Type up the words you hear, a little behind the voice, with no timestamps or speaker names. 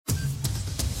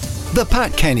The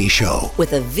Pat Kenny Show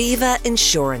with Aviva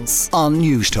Insurance on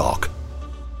News Talk.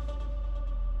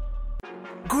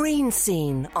 Green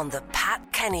Scene on The Pat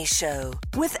Kenny Show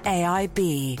with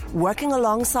AIB, working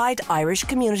alongside Irish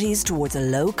communities towards a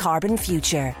low-carbon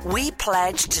future. We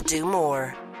pledge to do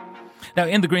more. Now,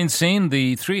 in the Green Scene,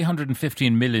 the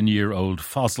 315-million-year-old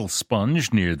fossil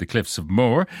sponge near the cliffs of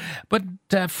Moher. But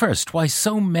first, why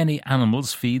so many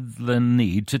animals feel the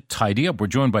need to tidy up? We're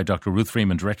joined by Dr. Ruth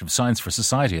Freeman, Director of Science for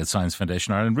Society at Science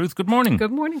Foundation Ireland. Ruth, good morning.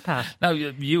 Good morning, Pat. Now,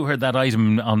 you heard that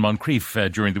item on Moncrief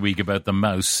during the week about the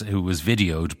mouse who was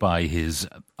videoed by his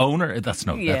owner.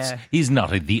 He's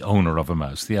not the owner of a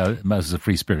mouse. The mouse is a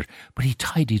free spirit. But he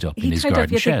tidied up in his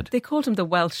garden shed. They called him the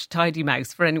Welsh tidy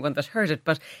mouse for anyone that heard it.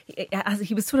 But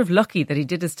he was sort of lucky that he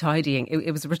did his tidying.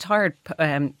 It was a retired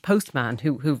postman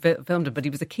who filmed it, but he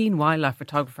was a keen wildlife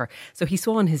photographer. So he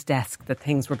saw on his desk that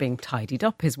things were being tidied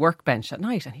up, his workbench at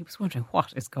night, and he was wondering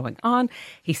what is going on.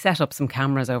 He set up some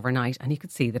cameras overnight and he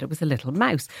could see that it was a little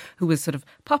mouse who was sort of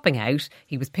popping out.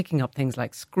 He was picking up things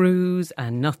like screws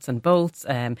and nuts and bolts,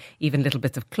 even little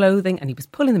bits of clothing, and he was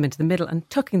pulling them into the middle and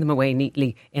tucking them away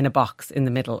neatly in a box in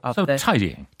the middle of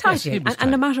tidying. Tidying. Yes,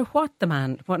 and no matter what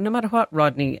no matter what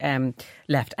Rodney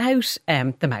left out,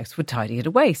 the mouse would tidy it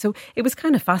away. So it was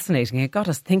kind of fascinating. It got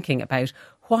us thinking about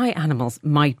why animals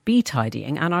might be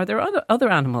tidying, and are there other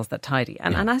animals that tidy?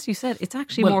 And as you said, it's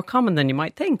actually more common than you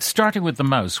might think. Starting with the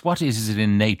mouse, what is it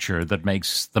in nature that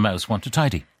makes the mouse want to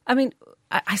tidy? I mean,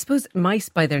 I suppose mice,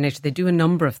 by their nature, they do a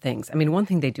number of things. I mean, one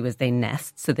thing they do is they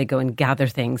nest, so they go and gather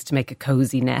things to make a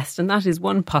cosy nest, and that is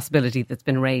one possibility that's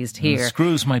been raised here. The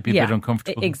screws might be a bit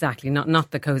uncomfortable. Exactly,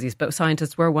 not the coziest, but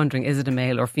scientists were wondering, is it a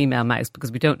male or female mouse,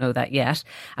 because we don't know that yet.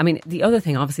 I mean, the other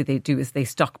thing, obviously, they do is they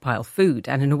stockpile food,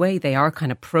 and in a way they are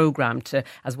kind of programmed to,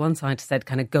 as one scientist said,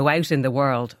 kind of go out in the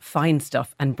world, find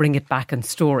stuff and bring it back and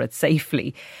store it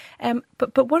safely.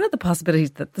 But one of the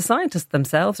possibilities that the scientists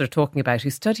themselves are talking about who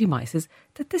study mice is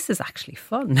that this is actually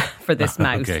fun for this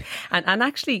mouse. Okay. And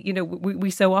actually, you know, we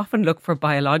so often look for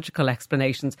biological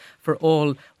explanations for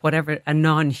all whatever a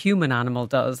non-human animal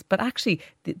does. But actually,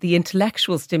 the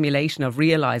intellectual stimulation of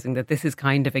realising that this is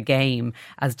kind of a game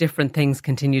as different things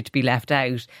continue to be left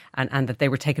out and that they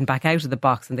were taken back out of the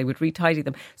box and they would retidy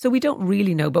them. So we don't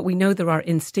really know, but we know there are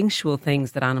instinctual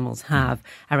things that animals have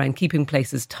around keeping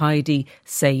places tidy,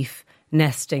 safe,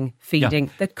 nesting,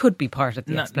 feeding, that could be part of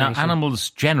the explanation. Now, animals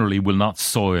generally will not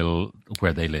soil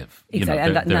where they live.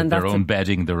 Exactly. Their own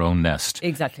bedding, their own nest.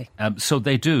 Exactly. So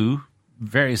they do.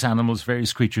 Various animals,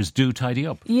 various creatures do tidy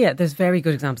up. Yeah, there's very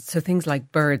good examples. So things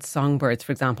like birds, songbirds,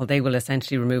 for example, they will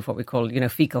essentially remove what we call,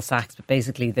 fecal sacs, but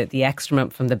basically the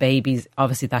excrement from the babies.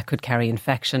 Obviously, that could carry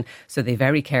infection. So they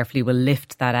very carefully will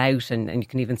lift that out, and you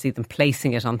can even see them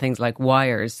placing it on things like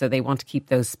wires. So they want to keep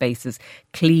those spaces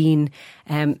clean.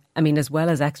 As well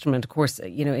as excrement, of course,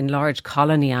 in large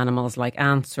colony animals like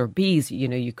ants or bees,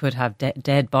 you could have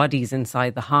dead bodies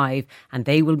inside the hive, and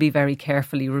they will be very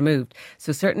carefully removed.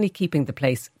 So certainly keeping the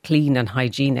place clean and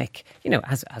hygienic,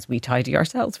 as we tidy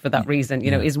ourselves for that reason,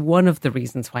 is one of the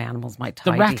reasons why animals might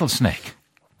tidy. The rattlesnake.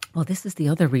 Well, this is the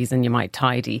other reason you might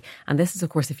tidy. And this is, of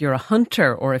course, if you're a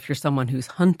hunter or if you're someone who's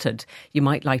hunted, you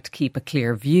might like to keep a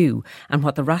clear view. And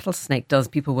what the rattlesnake does,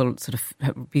 people will sort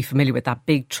of be familiar with that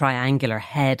big triangular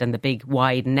head and the big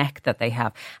wide neck that they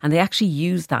have. And they actually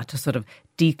use that to sort of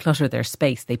declutter their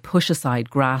space. They push aside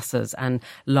grasses and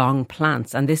long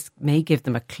plants, and this may give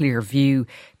them a clear view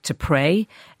to prey.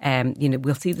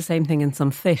 We'll see the same thing in some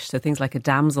fish. So things like a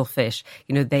damselfish,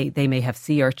 they may have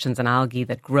sea urchins and algae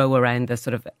that grow around the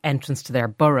sort of entrance to their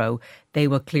burrow. They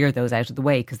will clear those out of the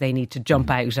way because they need to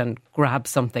jump out and grab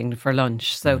something for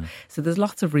lunch. So there's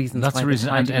lots of reasons.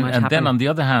 And then on the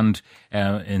other hand,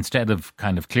 instead of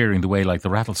kind of clearing the way like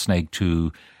the rattlesnake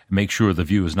to make sure the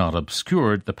view is not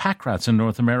obscured, the pack rats in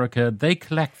North America, they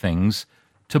collect things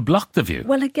to block the view.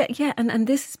 Well, again, and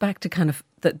this is back to kind of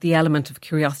the element of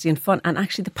curiosity and fun. And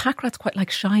actually, the pack rats quite like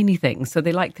shiny things. So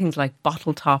they like things like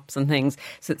bottle tops and things.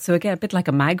 So again, a bit like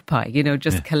a magpie,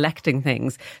 collecting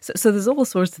things. So there's all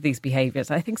sorts of these behaviours.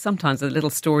 I think sometimes a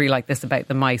little story like this about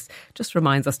the mice just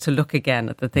reminds us to look again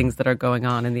at the things that are going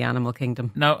on in the animal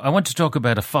kingdom. Now, I want to talk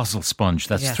about a fossil sponge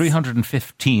that's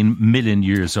 315 million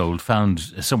years old, found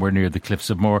somewhere near the cliffs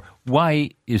of Moher.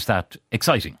 Why is that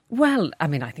exciting? Well, I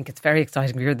think it's very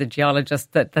exciting. You're the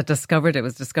geologist that discovered it. It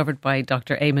was discovered by Dr.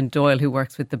 Dr. Eamon Doyle, who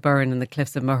works with the Burren and the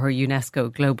Cliffs of Moher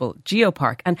UNESCO Global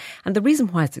Geopark. And the reason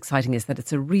why it's exciting is that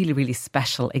it's a really, really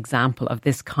special example of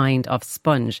this kind of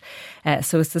sponge.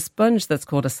 So it's a sponge that's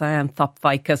called a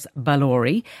Cyanthophycus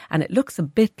ballori, and it looks a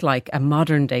bit like a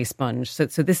modern day sponge. So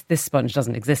this sponge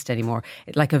doesn't exist anymore.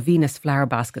 It's like a Venus flower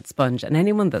basket sponge. And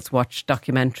anyone that's watched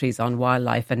documentaries on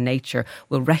wildlife and nature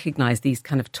will recognise these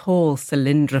kind of tall,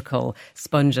 cylindrical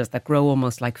sponges that grow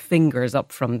almost like fingers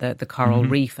up from the coral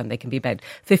reef, and they can be about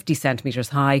 50 centimetres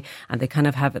high, and they kind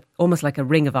of have almost like a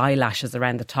ring of eyelashes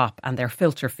around the top, and they're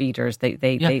filter feeders.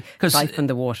 They siphon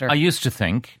the water. I used to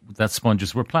think that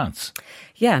sponges were plants.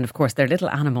 Yeah, and of course they're little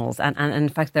animals, and in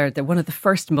fact they're one of the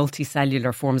first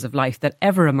multicellular forms of life that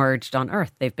ever emerged on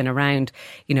Earth. They've been around,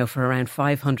 for around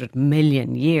 500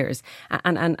 million years,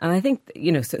 and I think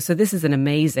so this is an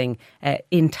amazing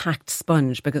intact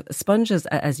sponge, because sponges,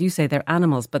 as you say, they're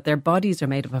animals, but their bodies are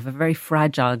made up of a very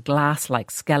fragile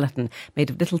glass-like skeleton made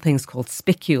of little things called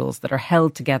spicules that are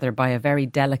held together by a very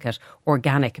delicate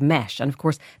organic mesh. And of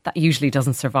course, that usually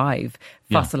doesn't survive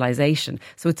fossilization.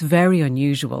 So it's very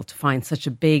unusual to find such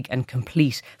a big and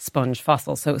complete sponge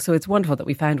fossil. So it's wonderful that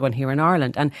we found one here in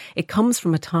Ireland. And it comes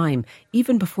from a time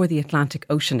even before the Atlantic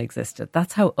Ocean existed.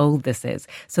 That's how old this is.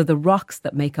 So the rocks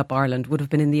that make up Ireland would have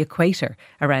been in the equator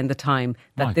around the time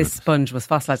that this sponge was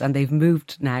fossilized, and they've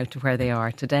moved now to where they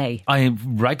are today. I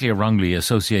rightly or wrongly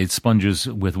associate sponges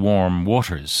with warm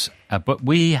waters, but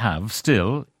we have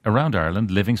still around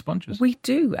Ireland living sponges. We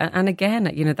do. And again,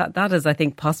 that is, I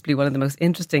think, possibly one of the most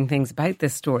interesting things about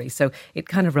this story. So it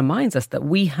kind of reminds us that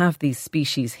we have these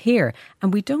species here,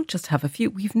 and we don't just have a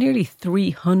few. We've nearly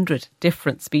 300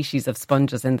 different species of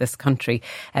sponges in this country.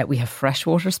 We have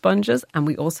freshwater sponges, and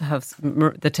we also have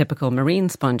the typical marine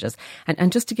sponges.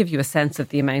 And just to give you a sense of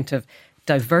the amount of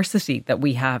diversity that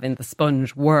we have in the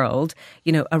sponge world,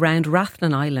 around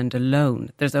Rathlin Island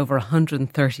alone, there's over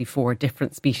 134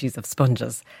 different species of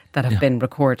sponges that have been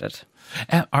recorded.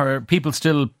 Are people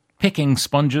still picking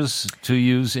sponges to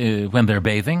use when they're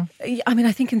bathing? I mean,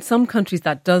 I think in some countries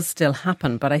that does still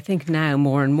happen, but I think now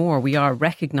more and more we are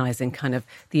recognising kind of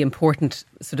the important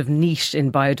sort of niche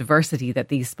in biodiversity that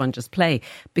these sponges play.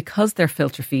 Because they're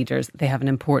filter feeders, they have an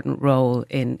important role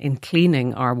in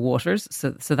cleaning our waters,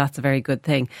 so that's a very good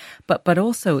thing. But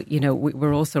also,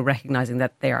 we're also recognising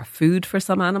that they are food for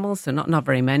some animals, so not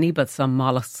very many, but some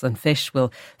molluscs and fish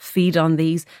will feed on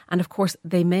these. And of course,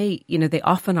 they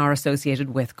often are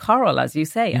associated with coral, as you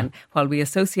say. And while we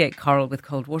associate coral with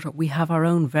cold water, we have our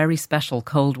own very special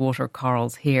cold water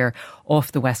corals here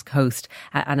off the west coast,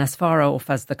 and as far off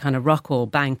as the kind of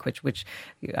Rockall Bank, which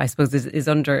I suppose is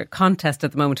under contest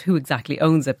at the moment who exactly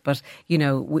owns it. But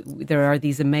there are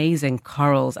these amazing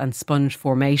corals and sponge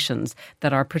formations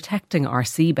that are protecting our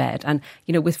seabed, and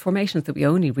with formations that we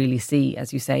only really see,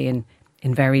 as you say, in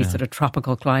very sort of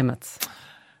tropical climates.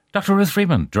 Dr. Ruth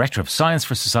Freeman, Director of Science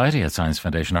for Society at Science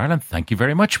Foundation Ireland, thank you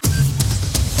very much.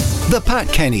 The Pat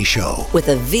Kenny Show with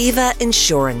Aviva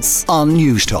Insurance on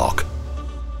News Talk.